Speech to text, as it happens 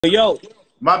Yo,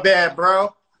 My bad,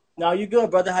 bro. no, you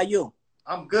good, brother? How you?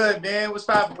 I'm good, man. What's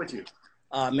poppin' with you?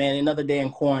 Man, another day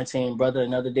in quarantine, brother.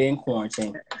 Another day in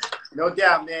quarantine. No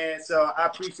doubt, man. So I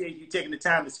appreciate you taking the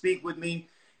time to speak with me.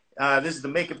 This is the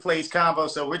Making Plays Convo,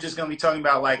 so we're just gonna be talking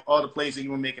about like all the plays that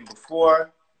you were making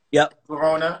before Yep.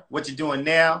 Corona, what you're doing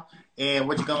now, and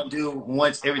what you're gonna do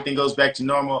once everything goes back to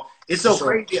normal. It's For so sure.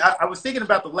 crazy. I was thinking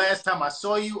about the last time I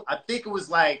saw you. I think it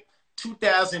was like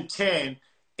 2010,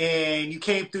 and you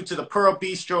came through to the Pearl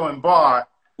Bistro and Bar.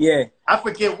 Yeah. I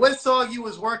forget what song you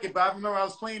was working, but I remember I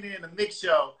was playing it in the mix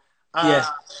show. Yeah.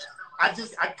 I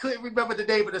couldn't remember the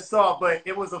name of the song, but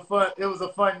it was a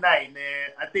fun night, man.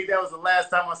 I think that was the last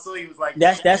time I saw you. Was like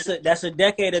That's a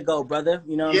decade ago, brother.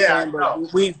 You know what I'm yeah, saying? I know.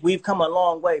 But we've come a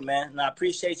long way, man. And I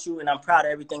appreciate you, and I'm proud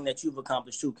of everything that you've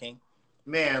accomplished too, King.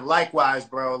 Man, likewise,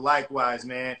 bro. Likewise,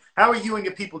 man. How are you and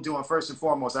your people doing? First and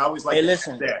foremost, I always like Hey, to ask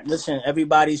that. listen.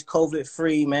 Everybody's COVID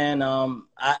free, man.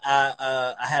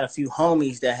 I had a few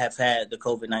homies that have had the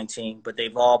COVID-19, but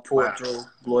they've all pulled Wow. through.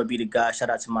 Glory be to God. Shout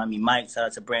out to Miami Mike. Shout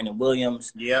out to Brandon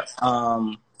Williams. Yep.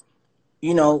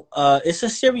 It's a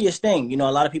serious thing.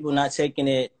 A lot of people not taking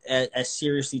it as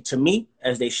seriously to me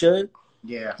as they should.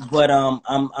 Yeah. But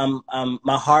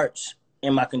my hearts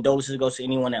and my condolences go to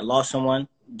anyone that lost someone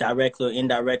directly or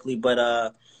indirectly.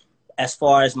 But as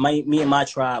far as me and my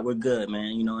tribe, we're good,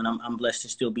 man. And I'm blessed to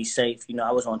still be safe.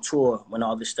 I was on tour when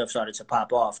all this stuff started to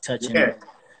pop off, touching Yeah.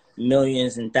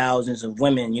 millions and thousands of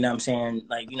women. You know what I'm saying?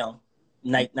 Like,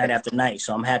 night after night.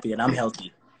 So I'm happy that I'm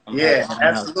healthy. I'm happy Yeah, that I'm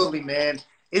healthy. absolutely, man.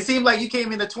 It seemed like you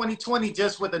came into 2020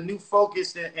 just with a new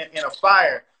focus and a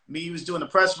fire. I mean, you was doing the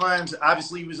press runs.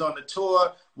 Obviously, you was on the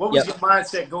tour. What was Yep. your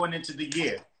mindset going into the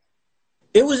year?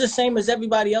 It was the same as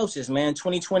everybody else's, man.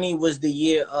 2020 was the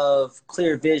year of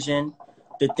clear vision,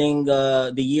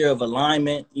 the year of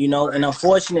alignment, and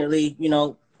unfortunately,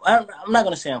 I'm not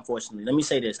going to say unfortunately. Let me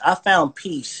say this. I found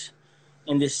peace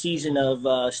in this season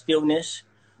of stillness.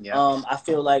 Yeah. I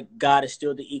feel like God is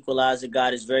still the equalizer.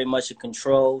 God is very much in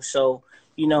control. So,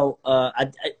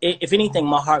 if anything,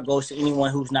 my heart goes to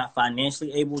anyone who's not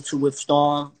financially able to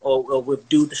withstand or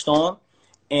withdo the storm,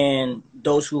 and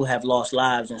those who have lost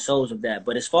lives and souls of that.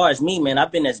 But as far as me, man,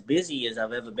 I've been as busy as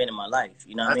I've ever been in my life.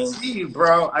 You know what I I mean? see you,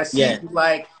 bro. I see Yeah. you.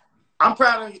 Like, I'm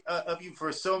proud of you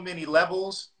for so many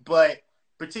levels, but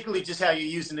particularly just how you're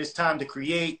using this time to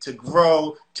create, to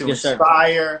grow, to Yes, sir.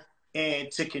 inspire,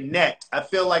 and to connect. I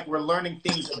feel like we're learning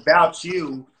things about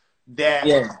you that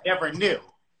Yeah. we never knew.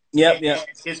 Yep. And Yep.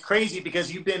 it's crazy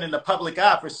because you've been in the public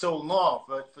eye for so long,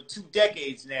 for 2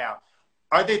 decades now.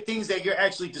 Are there things that you're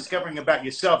actually discovering about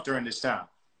yourself during this time?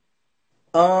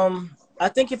 I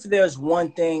think if there's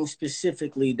one thing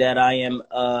specifically that I am,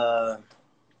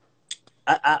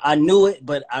 I knew it,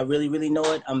 but I really, really know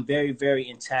it. I'm very, very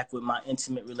intact with my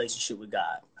intimate relationship with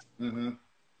God. Mm-hmm.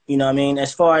 You know what I mean?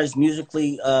 As far as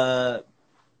musically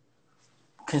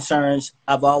concerns,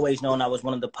 I've always known I was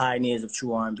one of the pioneers of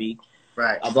true R&B.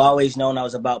 Right. I've always known I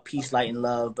was about peace, light, and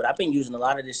love, but I've been using a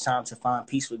lot of this time to find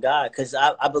peace with God because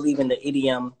I believe in the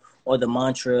idiom or the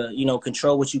mantra,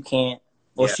 control what you can't,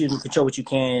 or Yeah. excuse me, control what you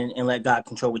can and let God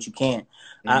control what you can't.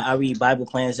 Mhm. I read Bible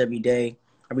plans every day.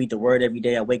 I read the word every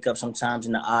day. I wake up sometimes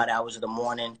in the odd hours of the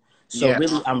morning. So Yeah.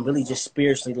 really, I'm really just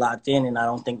spiritually locked in, and I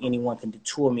don't think anyone can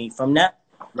detour me from that.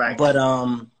 Right. But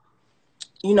I'm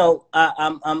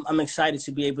excited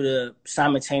to be able to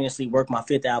simultaneously work my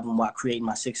 5th album while creating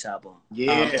my 6th album.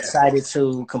 Yeah. I'm excited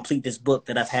to complete this book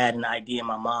that I've had an idea in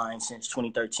my mind since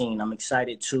 2013. I'm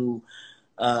excited to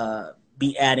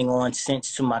be adding on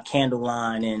scents to my candle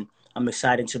line, and I'm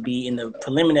excited to be in the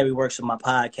preliminary works of my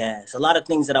podcast. A lot of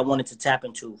things that I wanted to tap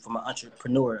into from an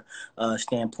entrepreneur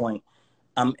standpoint.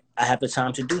 I have the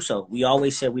time to do so. We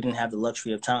always said we didn't have the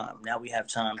luxury of time. Now we have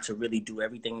time to really do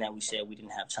everything that we said we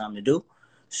didn't have time to do.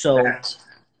 So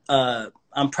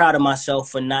I'm proud of myself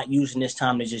for not using this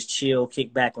time to just chill,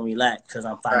 kick back, and relax because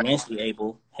I'm financially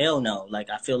able. Hell no. Like,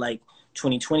 I feel like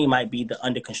 2020 might be the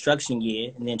under construction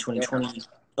year, and then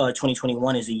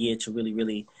 2021 is a year to really,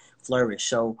 really flourish.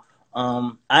 So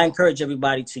I encourage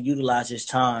everybody to utilize this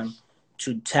time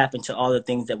to tap into all the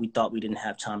things that we thought we didn't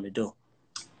have time to do.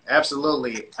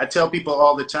 Absolutely. I tell people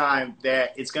all the time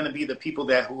that it's going to be the people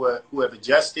who have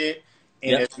adjusted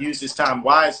and have used this time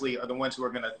wisely are the ones who are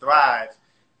going to thrive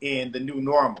in the new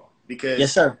normal. Because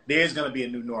Yes, sir. there's going to be a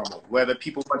new normal, whether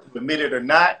people want to admit it or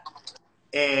not.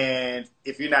 And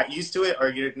if you're not used to it or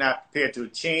you're not prepared to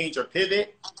change or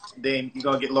pivot, then you're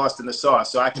going to get lost in the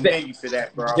sauce. So I commend you for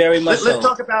that, bro. Very much so.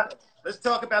 Let's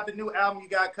talk about the new album you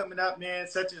got coming up, man.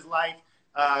 Such Is Life.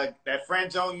 That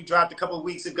Friend Zone you dropped a couple of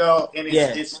weeks ago, and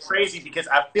it's crazy because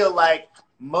I feel like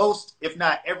most, if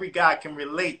not every guy, can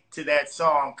relate to that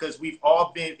song because we've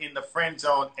all been in the friend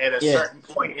zone at a certain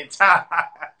point in time.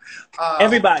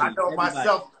 I know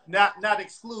myself, not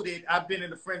excluded. I've been in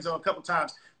the friend zone a couple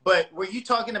times. But were you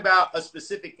talking about a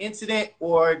specific incident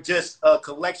or just a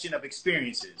collection of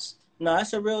experiences? No,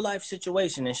 that's a real life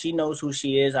situation, and she knows who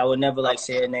she is. I would never like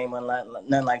say her name or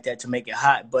nothing like that to make it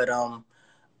hot. But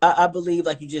I believe,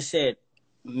 like you just said,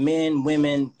 men,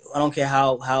 women, I don't care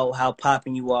how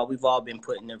popping you are, we've all been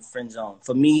put in the friend zone.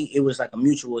 For me, it was like a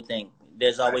mutual thing.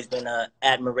 There's always been a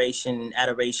admiration and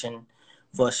adoration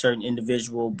for a certain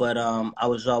individual, but I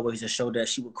was always a show that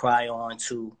she would cry on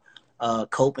to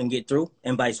cope and get through,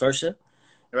 and vice versa.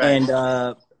 Right.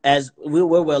 And as we're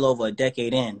well over a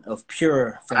decade in of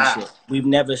pure friendship, we've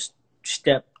never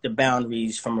stepped the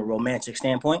boundaries from a romantic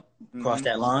standpoint, crossed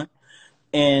that line.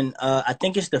 And I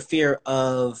think it's the fear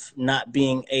of not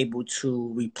being able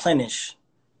to replenish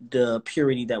the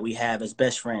purity that we have as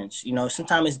best friends. You know,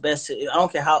 sometimes it's best to, I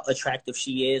don't care how attractive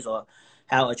she is or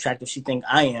how attractive she think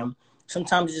I am.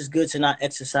 Sometimes it's just good to not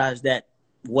exercise that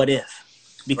what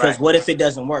if. Because what if it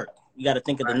doesn't work? You got to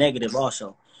think of the negative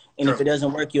also. And if it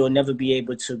doesn't work, you'll never be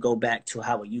able to go back to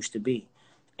how it used to be.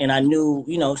 And I knew,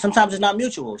 you know, sometimes it's not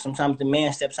mutual. Sometimes the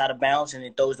man steps out of bounds and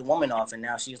it throws the woman off. And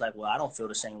now she's like, well, I don't feel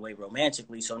the same way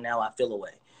romantically, so now I feel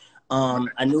away.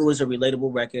 I knew it was a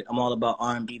relatable record. I'm all about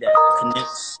R&B that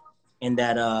connects and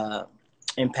that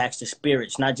impacts the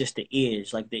spirits, not just the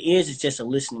ears. Like the ears is just a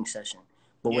listening session.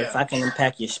 But if I can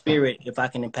impact your spirit, if I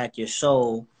can impact your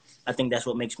soul, I think that's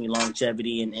what makes me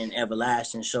longevity and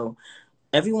everlasting. So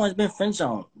everyone's been friend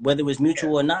zoned, whether it was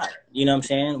mutual or not. You know what I'm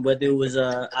saying? Whether it was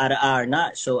eye to eye or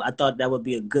not. So I thought that would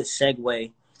be a good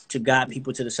segue to guide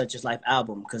people to the Such Is Life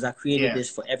album, because I created this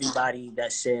for everybody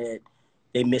that said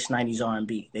they miss 90s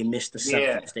R&B, they miss the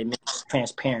substance, they miss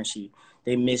transparency,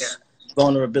 they miss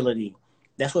vulnerability.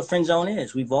 That's what friend zone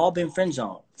is. We've all been friend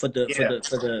zoned for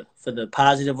the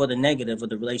positive or the negative of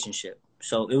the relationship.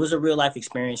 So it was a real life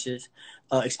experience,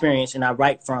 and I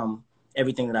write from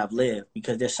everything that I've lived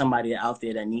because there's somebody out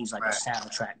there that needs like a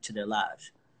soundtrack to their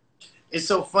lives. It's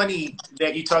so funny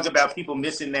that you talk about people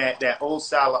missing that old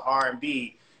style of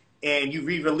R&B, and you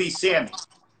re-release Sammie.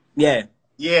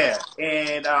 Yeah,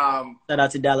 and shout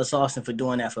out to Dallas Austin for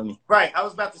doing that for me. Right, I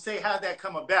was about to say how'd that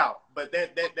come about, but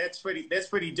that's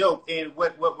pretty dope. And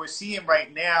what we're seeing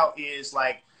right now is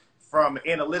like from an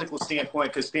analytical standpoint,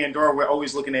 because Pandora, we're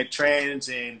always looking at trends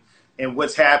and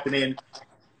what's happening.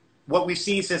 What we've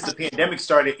seen since the pandemic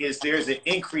started is there's an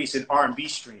increase in R&B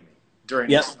streaming during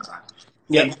this time.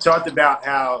 And you talked about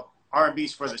how R&B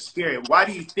is for the spirit. Why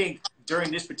do you think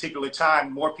during this particular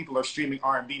time more people are streaming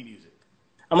R&B music?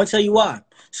 I'm going to tell you why.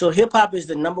 So hip-hop is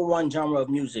the #1 genre of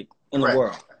music in the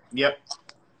world.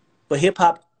 But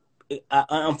hip-hop,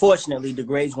 unfortunately,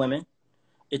 degrades women.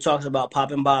 It talks about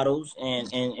popping bottles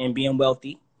and being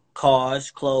wealthy,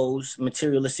 cars, clothes,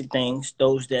 materialistic things,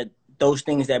 those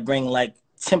things that bring like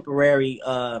temporary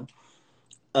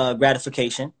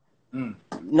gratification.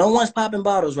 No one's popping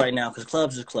bottles right now because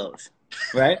clubs are closed,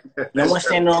 right? No one's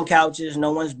standing on couches.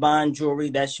 No one's buying jewelry.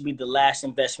 That should be the last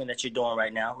investment that you're doing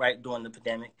right now, right, during the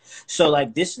pandemic. So,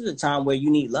 like, this is the time where you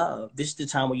need love. This is the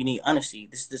time where you need honesty.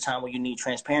 This is the time where you need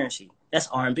transparency. That's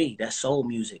R&B. That's soul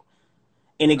music.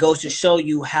 And it goes to show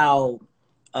you how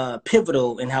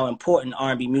pivotal and how important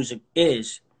R&B music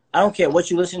is. I don't care what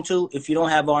you listen to. If you don't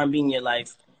have R&B in your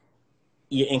life,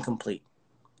 you're incomplete.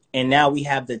 And now we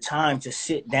have the time to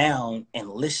sit down and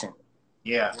listen.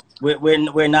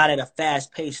 We're not at a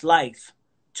fast-paced life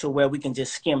to where we can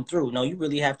just skim through. No, you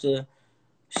really have to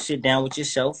sit down with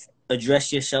yourself,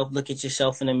 address yourself, look at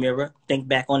yourself in the mirror, think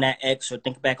back on that ex or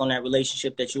think back on that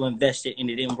relationship that you invested and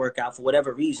it didn't work out for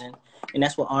whatever reason. And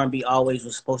that's what R&B always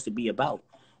was supposed to be about.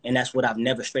 And that's what I've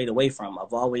never strayed away from.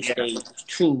 I've always stayed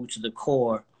true to the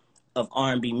core of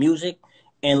R&B music.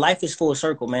 And life is full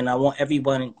circle, man. I want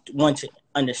everyone to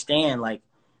understand, like,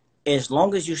 as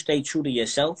long as you stay true to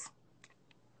yourself,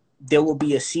 there will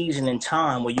be a season in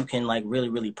time where you can like really,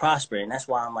 really prosper. And that's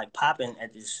why I'm like popping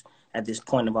at this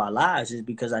point of our lives, is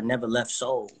because I never left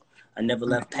soul. I never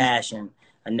left passion.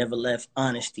 I never left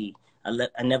honesty.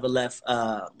 I never left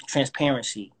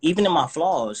transparency. Even in my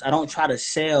flaws, I don't try to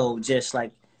sell just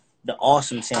like the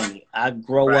awesome Sammie. I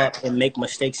grow up and make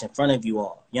mistakes in front of you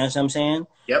all. You understand what I'm saying?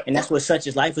 And that's what Such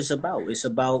Is Life is about. It's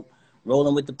about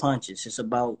rolling with the punches. It's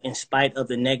about, in spite of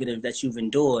the negative that you've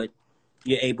endured,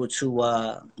 you're able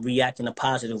to react in a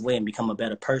positive way and become a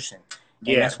better person.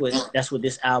 And that's what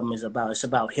this album is about. It's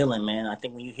about healing, man. I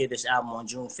think when you hear this album on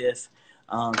June 5th,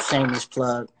 shameless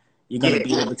plug, you're gonna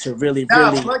be able to really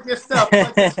plug your stuff.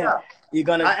 You're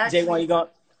gonna, J1,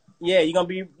 Yeah, you're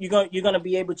gonna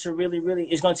be able to really.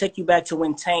 It's gonna take you back to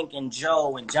when Tank and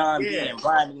Joe and John B Yeah. and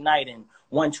Brian McKnight and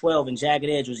 112 and Jagged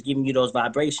Edge was giving you those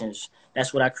vibrations.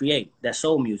 That's what I create. That's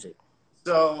soul music.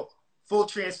 So full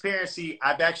transparency,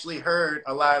 I've actually heard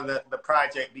a lot of the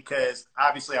project because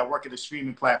obviously I work at a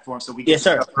streaming platform, so we get Yes, the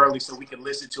sir. stuff early so we can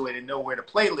listen to it and know where to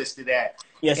playlist it at.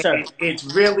 Yes, sir. And it's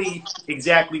really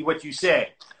exactly what you said.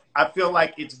 I feel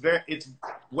like it's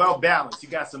well balanced. You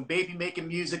got some baby making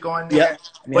music on there, Yep.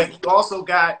 but Yep. you also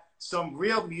got some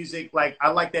real music. Like I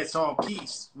like that song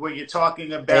 "Peace," where you're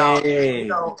talking about Hey.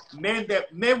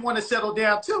 men want to settle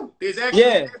down too. There's actually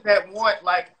Yeah. men that want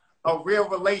like a real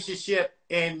relationship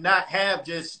and not have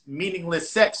just meaningless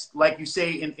sex, like you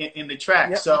say in the track.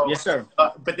 Yep. So, Yes, sir.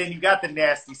 but then you got the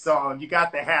nasty song, you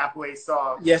got the halfway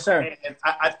song. Yes, sir. And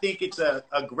I think it's a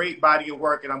great body of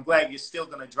work, and I'm glad you're still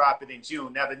going to drop it in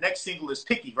June. Now, the next single is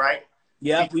Picky, right?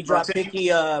 Yeah, we Bro dropped Timmy? Picky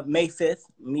May 5th.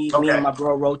 Me Okay. and my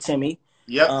bro Ro Timmy.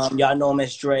 Yep. Y'all know him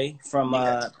as Dre from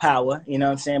Yeah. Power, you know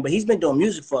what I'm saying? But he's been doing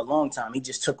music for a long time. He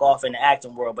just took off in the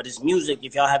acting world. But his music,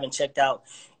 if y'all haven't checked out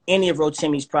any of Ro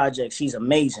Timmy's projects, he's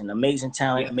amazing. Amazing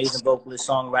talent, Yeah. amazing vocalist,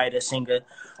 songwriter, singer.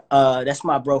 That's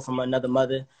my bro from another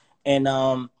mother. And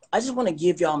I just want to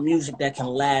give y'all music that can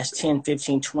last 10,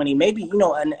 15, 20, maybe,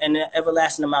 an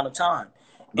everlasting amount of time.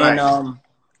 Right. And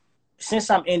since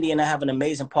I'm Indian, I have an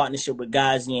amazing partnership with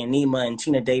Ghazi and Nima and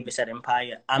Tina Davis at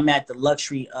Empire. I'm at the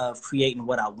luxury of creating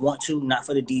what I want to, not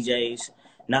for the DJs,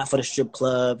 not for the strip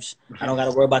clubs. I don't got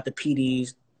to worry about the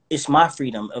PDs. It's my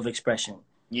freedom of expression.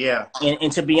 Yeah.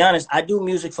 And to be honest, I do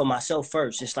music for myself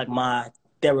first. It's like my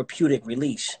therapeutic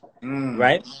release,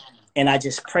 right? And I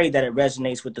just pray that it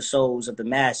resonates with the souls of the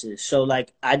masses. So,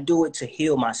 like, I do it to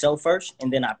heal myself first,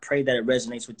 and then I pray that it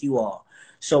resonates with you all.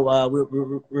 So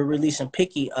we're releasing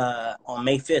Picky on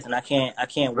May 5th, and I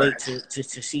can't wait to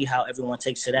see how everyone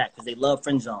takes to that because they love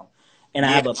Friend Zone, and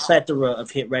I have a plethora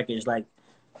of hit records like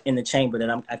in the chamber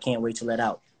that I can't wait to let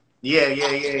out. Yeah.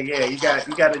 You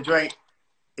got a drink.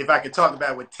 If I could talk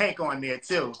about it with Tank on there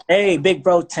too. Hey, big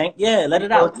bro Tank, yeah, let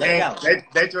it out, let it out.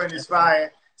 That joint is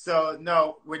fire. So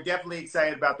no, we're definitely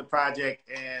excited about the project,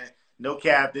 and no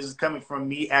cap, this is coming from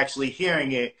me actually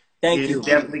hearing it. Thank you. It's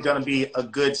definitely going to be a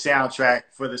good soundtrack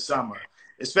for the summer.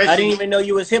 Especially, I didn't even know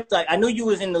you was hip. Like I knew you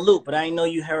was in the loop, but I didn't know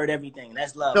you heard everything.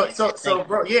 That's love. So,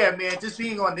 bro, yeah, man. Just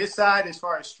being on this side, as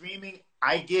far as streaming,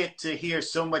 I get to hear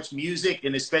so much music,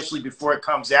 and especially before it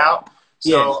comes out.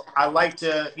 So I like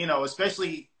to,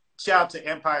 especially shout out to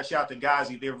Empire, shout out to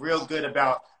Ghazi. They're real good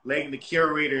about letting the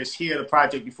curators hear the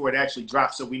project before it actually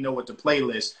drops, so we know what to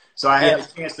playlist. So I had a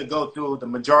chance to go through the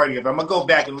majority of it. I'm gonna go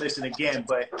back and listen again,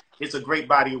 but it's a great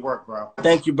body of work, bro.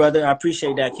 Thank you, brother. I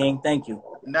appreciate that, King. Thank you.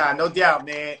 Nah, no doubt,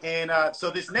 man. And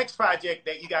so this next project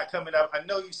that you got coming up, I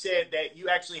know you said that you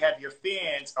actually have your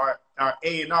fans are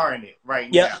A&R in it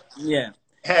right now. Yeah.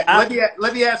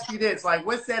 Let me ask you this: like,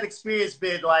 what's that experience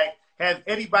been like? Has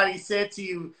anybody said to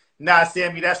you, "Nah,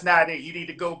 Sammie, that's not it. You need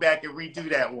to go back and redo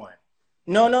that one"?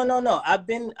 No. I've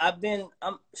been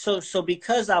so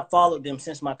because I followed them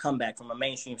since my comeback from a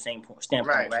mainstream standpoint,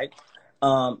 right?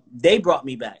 They brought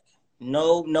me back.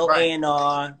 No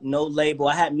A&R, no label.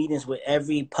 I had meetings with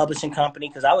every publishing company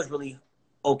because I was really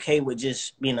okay with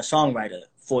just being a songwriter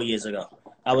 4 years ago.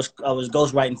 I was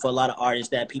ghostwriting for a lot of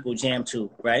artists that people jam to,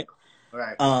 right?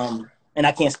 Right. And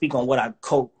I can't speak on what I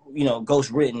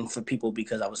ghost written for people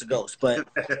because I was a ghost. But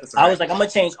I was like, I'm gonna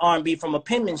change R&B from a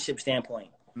penmanship standpoint.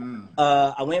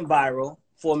 I went viral,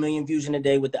 4 million views in a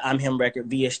day with the I'm Him record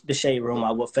via the Shade Room.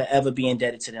 I will forever be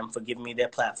indebted to them for giving me their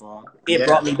platform. It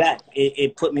brought me back.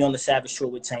 It put me on the Savage tour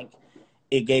with Tank.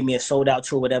 It gave me a sold out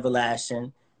tour with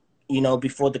Everlasting.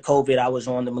 Before the COVID, I was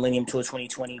on the Millennium Tour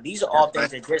 2020. These are all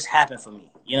things that just happened for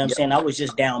me. You know what I'm saying? I was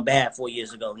just down bad 4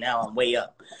 years ago. Now I'm way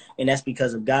up. And that's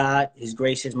because of God, His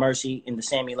grace, His mercy, and the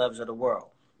Sammie loves of the world.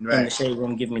 And the Shade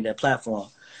Room giving me that platform.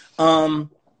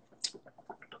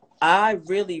 I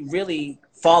really, really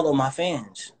follow my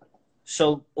fans.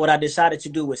 So what I decided to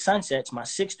do with Sunsets, my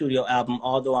 6th studio album,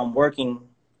 although I'm working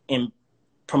in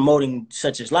promoting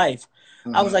Such Is Life,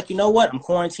 I was like, you know what? I'm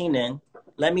quarantined in.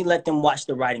 Let them watch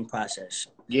the writing process.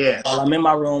 Yeah. While I'm in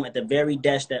my room at the very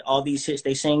desk that all these hits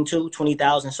they sing to,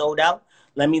 20,000 sold out,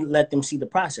 let them see the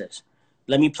process.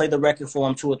 Let me play the record for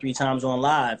them 2 or 3 times on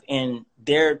live. And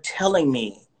they're telling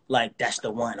me, like, that's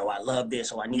the one, or I love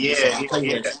this, or I need this on my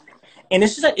playlist. And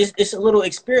it's just it's a little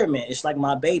experiment. It's like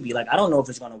my baby. Like, I don't know if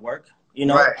it's going to work.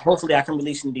 Hopefully I can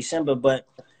release in December. But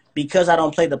because I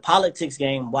don't play the politics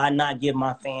game, why not give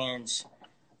my fans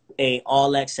a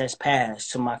all access pass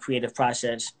to my creative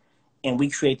process, and we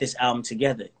create this album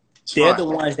together? They're the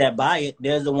ones that buy it.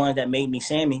 They're the ones that made me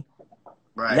Sammie.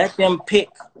 Right. Let them pick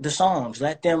the songs.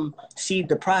 Let them see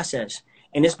the process.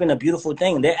 And it's been a beautiful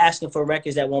thing. They're asking for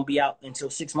records that won't be out until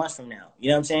 6 months from now. You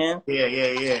know what I'm saying? Yeah, yeah,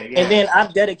 yeah, And yeah. then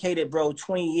I've dedicated, bro,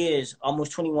 20 years,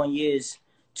 almost 21 years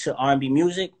to R&B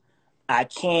music. I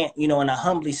can't, you know, and I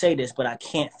humbly say this, but I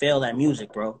can't fail at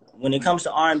music, bro. When it comes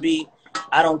to R&B,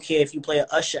 I don't care if you play an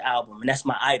Usher album, and that's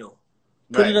my idol.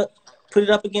 Put it Right. up, put it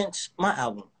up against my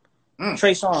album. Mm.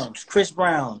 Trey Songz, Chris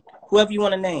Brown, whoever you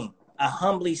want to name. I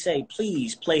humbly say,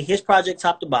 please play his project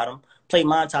top to bottom, play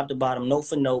mine top to bottom, note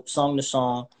for note, song to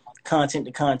song, content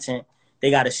to content. They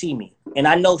got to see me, and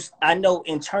I know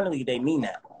internally they mean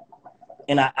that,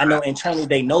 and I know internally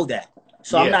they know that.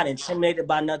 So I'm Yeah. not intimidated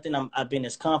by nothing. I've been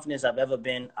as confident as I've ever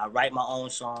been. I write my own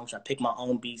songs. I pick my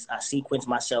own beats. I sequence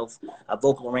myself. I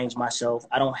vocal arrange myself.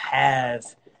 I don't have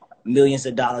millions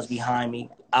of dollars behind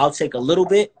me. I'll take a little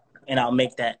bit and I'll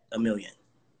make that a million.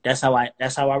 That's how I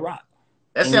rock.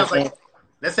 That And, sounds like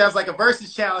that sounds like a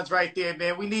versus challenge right there,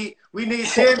 man. We need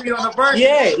Sammie on the versus.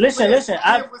 yeah, listen. What's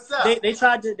up? They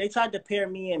tried to pair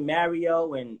me and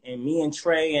Mario and me and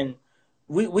Trey, and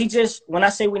we just, when I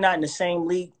say we're not in the same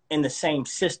league, in the same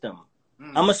system.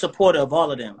 I'm a supporter of all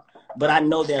of them, but I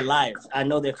know their lives. I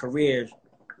know their careers.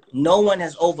 No one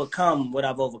has overcome what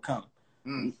I've overcome.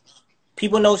 Mm.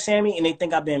 People know Sammie and they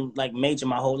think I've been like major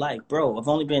my whole life. Bro, I've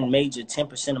only been major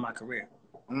 10% of my career.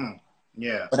 Mm.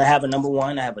 Yeah. But I have a number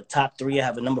one, I have a top three, I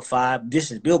have a number five. This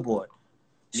is Billboard.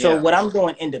 So Yeah. what I'm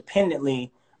doing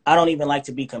independently, I don't even like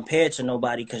to be compared to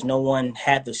nobody because no one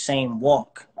had the same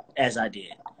walk as I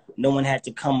did. No one had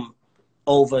to come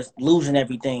over losing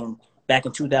everything back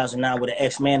in 2009 with an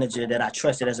ex-manager that I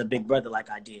trusted as a big brother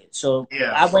like I did. So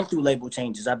Yeah. I went through label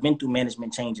changes. I've been through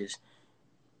management changes.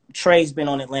 Trey's been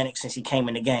on Atlantic since he came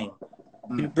in the game.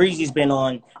 Breezy's been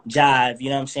on Jive, you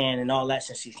know what I'm saying, and all that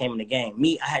since he came in the game.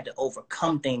 Me, I had to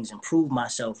overcome things and prove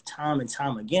myself time and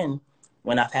time again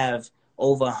when I have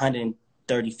over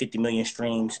 130, 50 million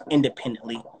streams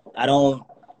independently. I don't,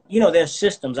 there's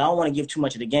systems. I don't want to give too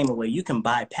much of the game away. You can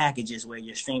buy packages where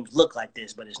your streams look like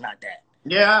this, but it's not that.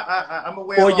 Yeah, I'm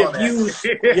aware Or of all your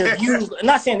that. views. I'm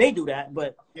not saying they do that,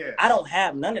 but Yeah. I don't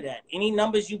have none of that. Any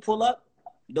numbers you pull up,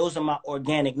 those are my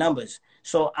organic numbers.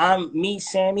 So I'm me,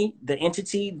 Sammie, the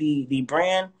entity, the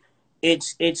brand.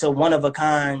 It's a one of a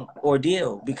kind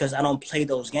ordeal because I don't play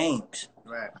those games.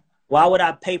 Right. Why would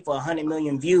I pay for 100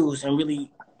 million views and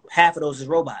really half of those is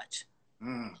robots?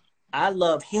 Mm. I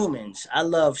love humans. I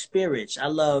love spirits. I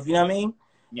love, you know what I mean?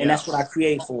 And Yeah. that's what I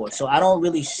create for. So I don't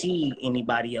really see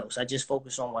anybody else. I just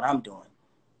focus on what I'm doing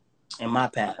and my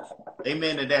path.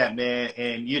 Amen to that, man.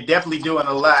 And you're definitely doing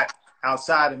a lot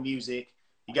outside of music.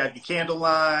 You got your candle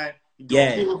line.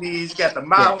 You're doing movies. You got the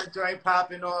modeling joint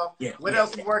popping off. What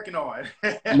else you working on?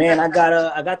 Man, I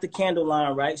got the candle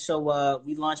line, right? So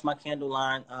we launched my candle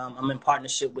line. I'm in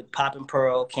partnership with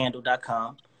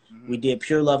popandpearlcandle.com. We did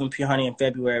Pure Love and Pure Honey in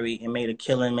February and made a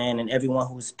killing, man. And everyone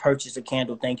who's purchased a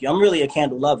candle, thank you. I'm really a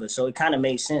candle lover, so it kind of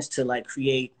made sense to like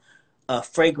create a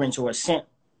fragrance or a scent,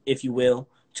 if you will,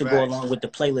 to go along with the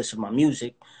playlist of my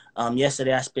music.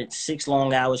 Yesterday, I spent 6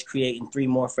 long hours creating 3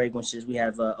 more fragrances. We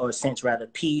have, or scents rather,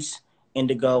 Peace,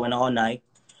 Indigo, and All Night.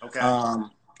 Okay.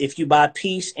 If you buy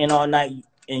Peace and All Night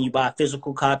and you buy a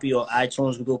physical copy or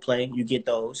iTunes, Google Play, you get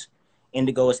those.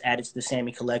 Indigo is added to the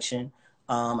Sammie collection.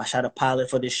 I shot a pilot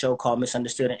for this show called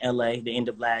Misunderstood in LA the end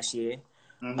of last year.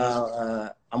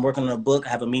 I'm working on a book. I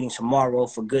have a meeting tomorrow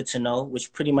for Good to Know,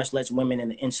 which pretty much lets women in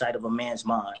the insight of a man's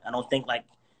mind. I don't think like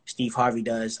Steve Harvey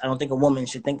does. I don't think a woman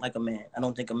should think like a man. I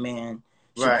don't think a man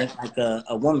should think like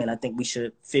a woman. I think we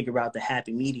should figure out the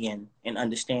happy median and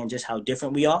understand just how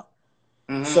different we are.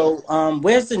 So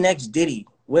where's the next Diddy?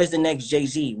 Where's the next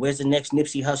Jay-Z? Where's the next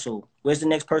Nipsey Hussle? Where's the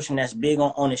next person that's big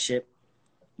on ownership,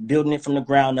 building it from the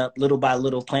ground up, little by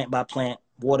little, plant by plant,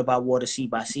 water by water, seed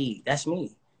by seed? That's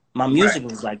me. My music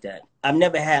was like that. I've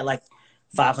never had like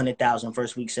 500,000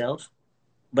 first week sales,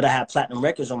 but I have platinum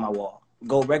records on my wall,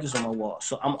 gold records on my wall.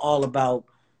 So I'm all about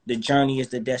the journey is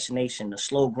the destination, the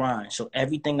slow grind. So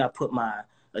everything I put my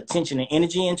attention and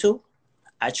energy into,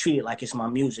 I treat it like it's my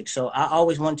music. So I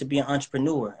always wanted to be an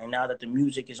entrepreneur. And now that the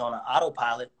music is on an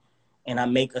autopilot and I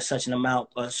make a certain amount,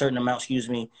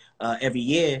 every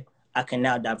year, I can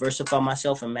now diversify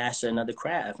myself and master another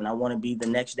craft. And I want to be the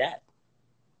next that.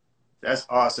 That's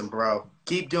awesome, bro.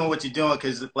 Keep doing what you're doing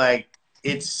because like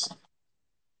it's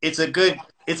a good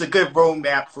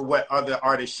roadmap for what other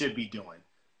artists should be doing.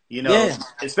 You know,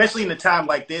 especially in a time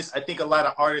like this, I think a lot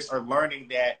of artists are learning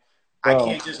that I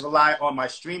can't just rely on my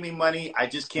streaming money. I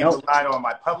just can't rely on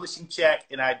my publishing check,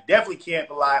 and I definitely can't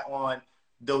rely on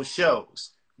those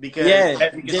shows because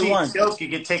as you can see, shows can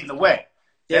get taken away.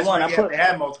 Day That's one, why you have to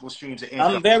have multiple streams of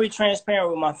income. I'm very transparent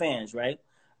with my fans, right?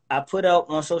 I put up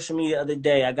on social media the other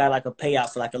day, I got like a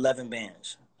payout for like 11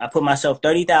 bands. I put myself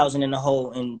 30,000 in the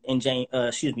hole in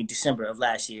December of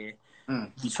last year.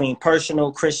 Between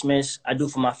personal, Christmas, I do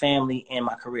for my family and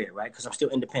my career, right? Because I'm still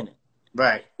independent.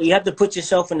 Right. So you have to put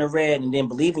yourself in the red and then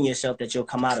believe in yourself that you'll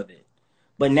come out of it.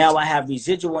 But now I have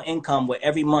residual income where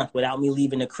every month, without me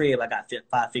leaving the crib, I got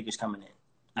 5 figures coming in.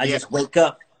 I just wake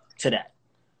up to that.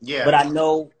 Yeah. But I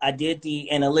know I did the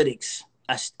analytics.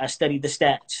 I studied the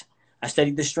stats. I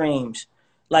studied the streams.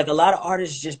 Like a lot of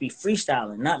artists just be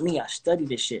freestyling. Not me. I studied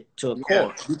this shit to a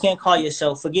core. You can't call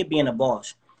yourself, forget being a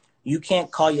boss. You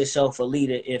can't call yourself a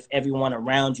leader if everyone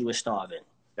around you is starving.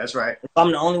 That's right. If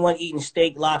I'm the only one eating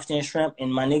steak, lobster, and shrimp,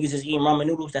 and my niggas is eating ramen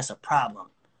noodles, that's a problem.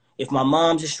 If my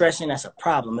mom's is stressing, that's a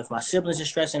problem. If my siblings are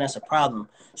stressing, that's a problem.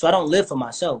 So I don't live for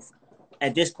myself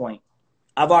at this point.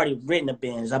 I've already written a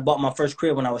Benz. I bought my first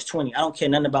crib when I was 20. I don't care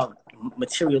nothing about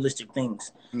materialistic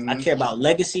things. I care about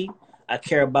legacy. I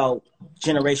care about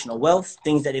generational wealth,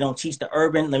 things that they don't teach the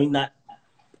urban. Let me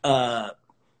not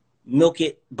milk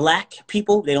it black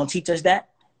people. They don't teach us that.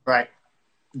 Right.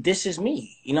 This is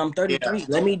me. You know, I'm 33. Yeah.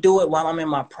 Let me do it while I'm in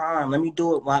my prime. Let me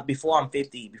do it before I'm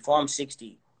 50, before I'm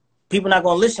 60. People not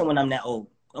going to listen when I'm that old.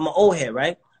 I'm an old head,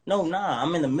 right? No, nah.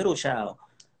 I'm in the middle child.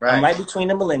 Right. I'm right between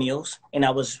the millennials, and I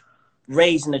was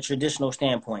raised in a traditional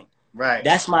standpoint. Right.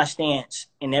 That's my stance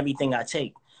in everything I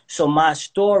take. So my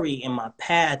story and my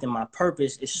path and my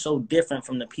purpose is so different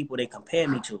from the people they compare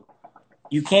me to.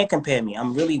 You can't compare me.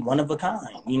 I'm really one of a kind.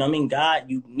 You know what I mean? God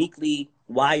uniquely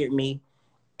wired me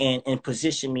and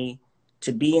positioned me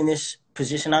to be in this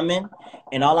position I'm in.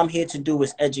 And all I'm here to do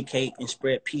is educate and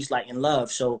spread peace, light, and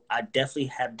love. So I definitely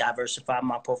have diversified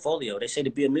my portfolio. They say to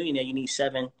be a millionaire, you need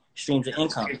 7 streams of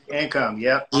income.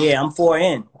 Yep. Yeah, I'm 4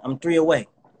 in. I'm 3 away.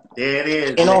 There it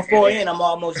is. And on 4 in, I'm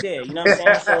almost there. You know what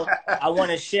I'm saying? So I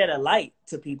want to shed a light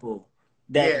to people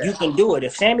that you can do it.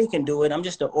 If Sammie can do it, I'm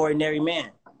just an ordinary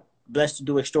man, blessed to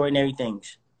do extraordinary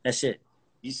things. That's it.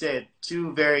 You said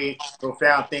 2 very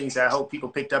profound things. I hope people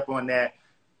picked up on that.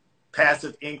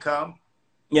 Passive income.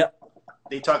 Yep.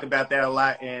 They talk about that a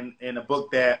lot in a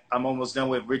book that I'm almost done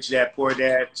with, Rich Dad Poor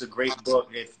Dad. It's a great book.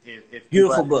 If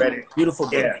beautiful book. Beautiful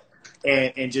book. Yeah.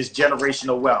 And just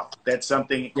generational wealth. That's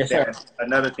something,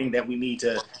 another thing that we need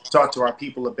to talk to our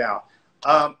people about.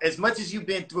 As much as you've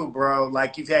been through, bro,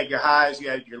 like you've had your highs, you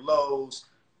had your lows.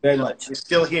 Very much. You're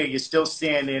still here. You're still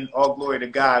standing. All glory to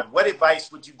God. What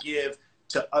advice would you give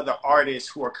to other artists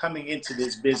who are coming into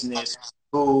this business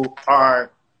who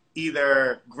are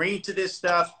either green to this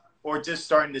stuff or just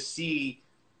starting to see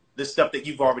the stuff that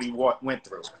you've already went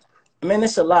through? I mean,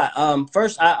 it's a lot.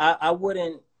 First, I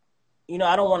wouldn't, you know,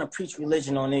 I don't want to preach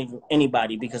religion on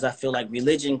anybody because I feel like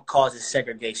religion causes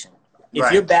segregation.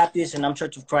 If you're Baptist and I'm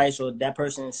Church of Christ, or that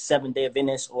person's Seventh-day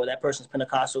Adventist, or that person's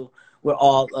Pentecostal, we're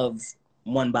all of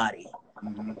one body.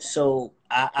 So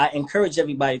I encourage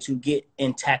everybody to get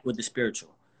intact with the spiritual.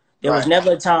 There was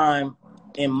never a time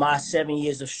in my 7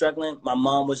 years of struggling, my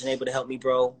mom wasn't able to help me,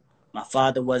 bro. My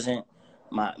father wasn't.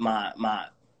 My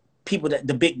people,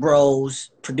 the big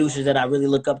bros, producers that I really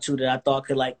look up to, that I thought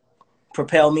could like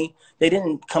propel me, they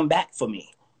didn't come back for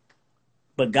me,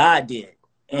 but God did.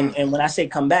 And when I say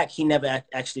come back, he never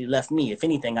actually left me. If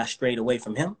anything, I strayed away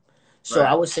from him. So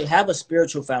I would say have a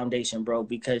spiritual foundation, bro,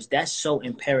 because that's so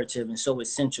imperative and so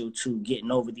essential to getting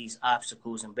over these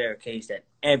obstacles and barricades that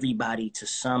everybody to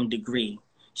some degree,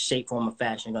 shape, form, or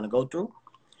fashion are going to go through.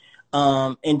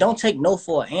 And don't take no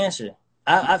for an answer.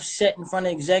 I've sat in front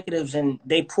of executives and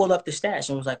they pull up the stats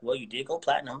and was like, well, you did go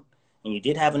platinum. And you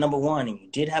did have a #1, and you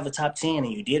did have a top 10,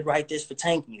 and you did write this for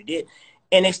Tank, and you did,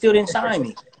 and they still didn't sign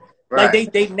me.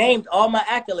 Like they named all my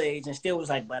accolades and still was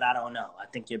like, but I don't know. I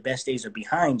think your best days are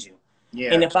behind you.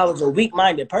 Yeah. And if I was a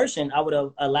weak-minded person, I would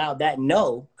have allowed that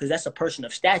no, because that's a person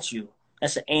of statue.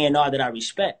 That's an A&R that I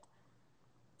respect.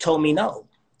 Told me no.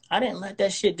 I didn't let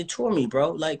that shit detour me,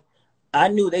 bro. Like, I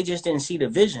knew they just didn't see the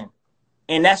vision.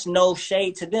 And that's no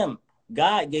shade to them.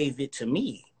 God gave it to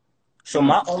me. So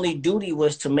my only duty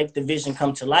was to make the vision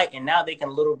come to light. And now they can,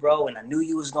 little bro, and I knew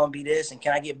you was going to be this. And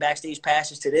can I get backstage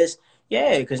passes to this?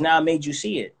 Yeah, because now I made you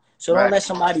see it. So don't let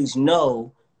somebody's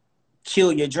no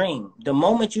kill your dream. The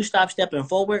moment you stop stepping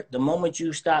forward, the moment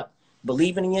you stop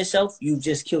believing in yourself, you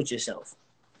just killed yourself.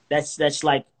 That's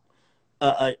like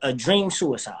a dream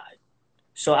suicide.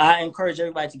 So I encourage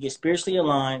everybody to get spiritually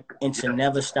aligned and to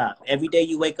never stop. Every day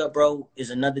you wake up, bro, is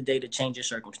another day to change your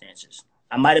circumstances.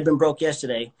 I might have been broke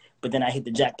yesterday, but then I hit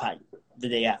the jackpot the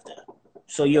day after.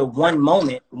 So you're one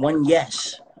moment, one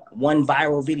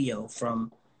viral video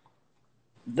from,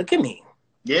 look at me.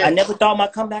 Yeah. I never thought my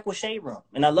comeback was Shade Room,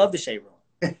 and I love the Shade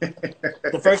Room.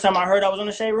 The first time I heard I was on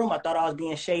the shade room, I thought I was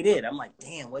being shaded. I'm like,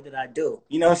 damn, what did I do?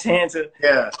 You know what I'm saying?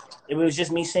 Yeah. It was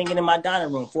just me singing in my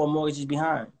dining room, 4 mortgages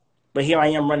behind. But here I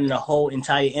am running a whole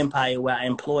entire empire where I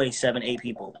employ 7, 8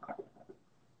 people.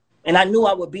 And I knew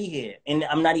I would be here. And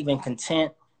I'm not even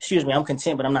content. Excuse me, I'm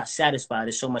content, but I'm not satisfied.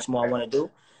 There's so much more I want to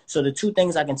do. So the 2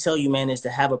 things I can tell you, man, is to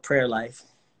have a prayer life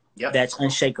Yep. that's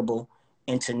unshakable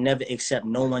and to never accept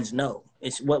no one's no.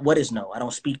 It's what is no? I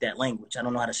don't speak that language. I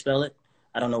don't know how to spell it.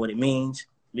 I don't know what it means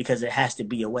because it has to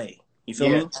be a way. You feel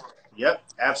me? Yep,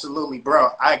 absolutely, bro.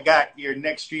 I got your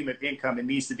next stream of income. It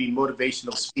needs to be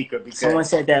motivational speaker because Someone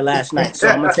said that last night, so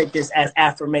I'm gonna take this as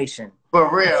affirmation. for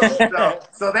real.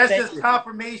 So that's just you.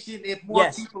 confirmation if more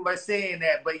Yes. people are saying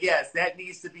that. But yes, that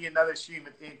needs to be another stream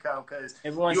of income because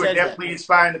Everyone you are says definitely that.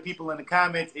 inspiring the people in the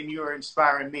comments and you are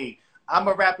inspiring me. I'm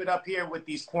gonna wrap it up here with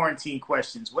these quarantine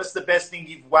questions. What's the best thing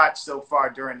you've watched so far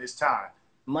during this time?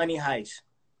 Money Heist.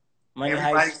 Money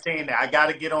Everybody's Heist. saying that. I got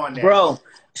to get on that. Bro,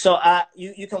 so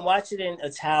you can watch it in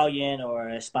Italian or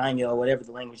Espanol, whatever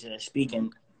the language that they're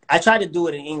speaking. I tried to do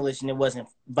it in English and it wasn't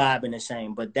vibing the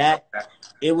same. But that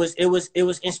it was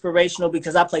inspirational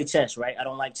because I play chess, right? I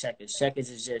don't like checkers. Checkers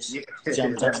is just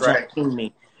jump to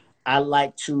me. I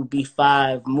like to be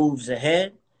 5 moves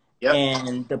ahead. Yep.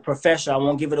 And the professor, I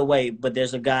won't give it away, but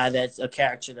there's a guy that's a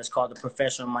character that's called the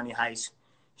Professor in Money Heist.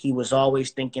 He was always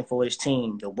thinking for his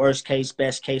team, the worst case,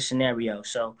 best case scenario.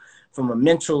 So from a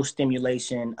mental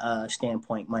stimulation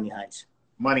standpoint, Money Heist.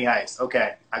 Money Heist.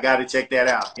 Okay. I got to check that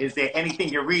out. Is there anything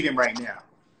you're reading right now?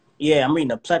 Yeah, I'm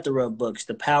reading a plethora of books.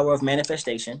 The Power of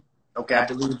Manifestation. Okay. I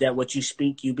believe that what you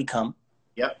speak, you become.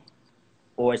 Yep.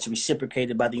 Or it's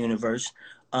reciprocated by the universe.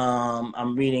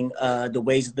 I'm reading The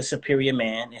Ways of the Superior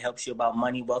Man. It helps you about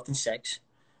money, wealth, and sex.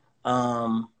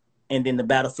 And then The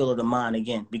Battlefield of the Mind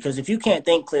again. Because if you can't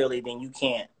think clearly, then you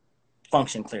can't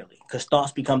function clearly. Because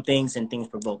thoughts become things and things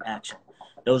provoke action.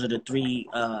 Those are the 3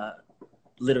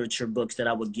 literature books that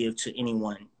I would give to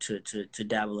anyone to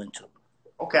dabble into.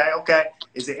 Okay, okay.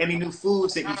 Is there any new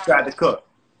foods that you've tried to cook?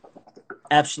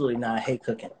 Absolutely not. I hate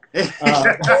cooking. You say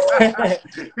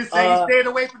you stayed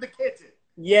away from the kitchen.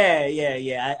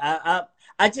 Yeah.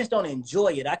 I just don't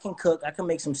enjoy it. I can cook. I can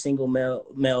make some single meal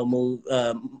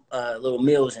little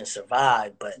meals and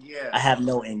survive, but I have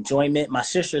no enjoyment. My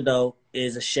sister, though,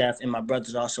 is a chef, and my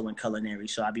brother's also in culinary,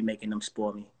 so I be making them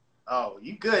spoil me. Oh,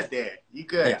 you good there. You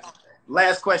good. Yeah.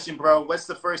 Last question, bro. What's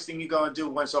the first thing you're going to do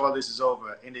once all this is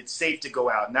over and it's safe to go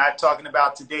out? Not talking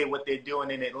about today what they're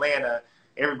doing in Atlanta.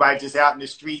 Everybody just out in the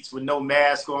streets with no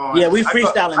mask on. Yeah, we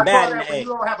freestyling bad in the when you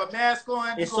don't have a mask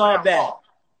on, it's all bad.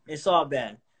 It's all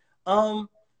bad.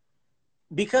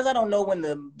 Because I don't know when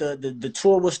the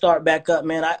tour will start back up,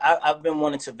 man. I've been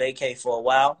wanting to vacate for a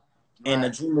while, and the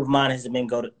dream of mine has been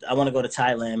I want to go to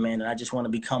Thailand, man, and I just want to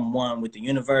become one with the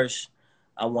universe.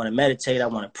 I want to meditate. I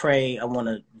want to pray. I want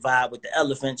to vibe with the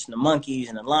elephants and the monkeys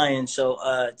and the lions. So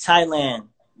Thailand,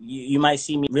 you might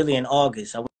see me really in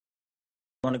August. I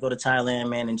want to go to Thailand,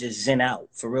 man, and just zen out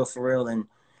for real, and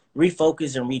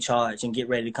refocus and recharge and get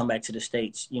ready to come back to the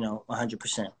States,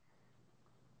 100%.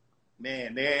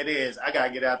 Man, there it is. I got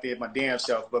to get out there my damn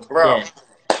self. But, bro,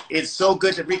 it's so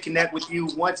good to reconnect with you.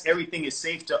 Once everything is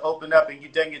safe to open up and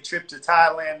you've done your trip to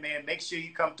Thailand, man, make sure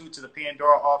you come through to the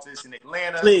Pandora office in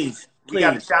Atlanta. Please. We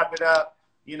got to chop it up,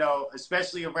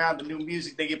 especially around the new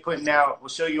music they get putting out. We'll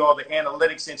show you all the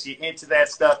analytics since you're into that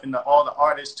stuff and all the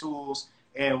artist tools.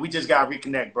 And we just got to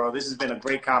reconnect, bro. This has been a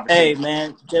great conversation. Hey,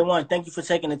 man. J1, thank you for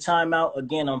taking the time out.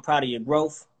 Again, I'm proud of your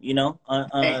growth,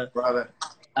 Thanks, brother.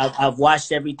 I've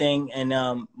watched everything, and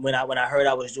when I heard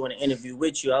I was doing an interview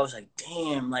with you, I was like,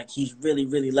 damn, like he's really,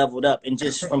 really leveled up. And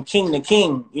just from king to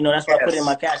king, that's why I put in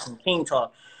my caption, King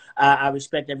Talk. I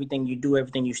respect everything you do,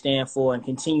 everything you stand for, and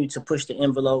continue to push the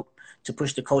envelope, to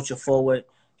push the culture forward,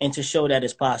 and to show that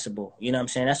it's possible. You know what I'm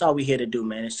saying? That's all we're here to do,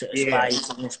 man. It's to aspire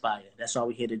to inspire. That's all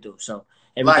we're here to do. So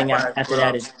everything after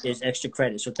that is extra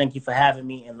credit. So thank you for having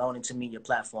me and loaning to me your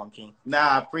platform, King. Nah,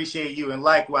 I appreciate you. And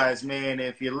likewise, man,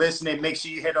 if you're listening, make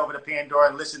sure you head over to Pandora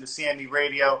and listen to Sammie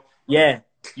Radio. Yeah.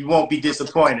 You won't be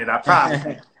disappointed, I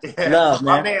promise. Love,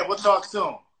 man. My man, we'll talk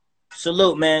soon.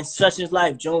 Salute, man. Such is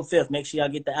life. June 5th. Make sure y'all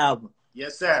get the album.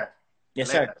 Yes, sir. Yes,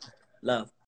 sir. Love.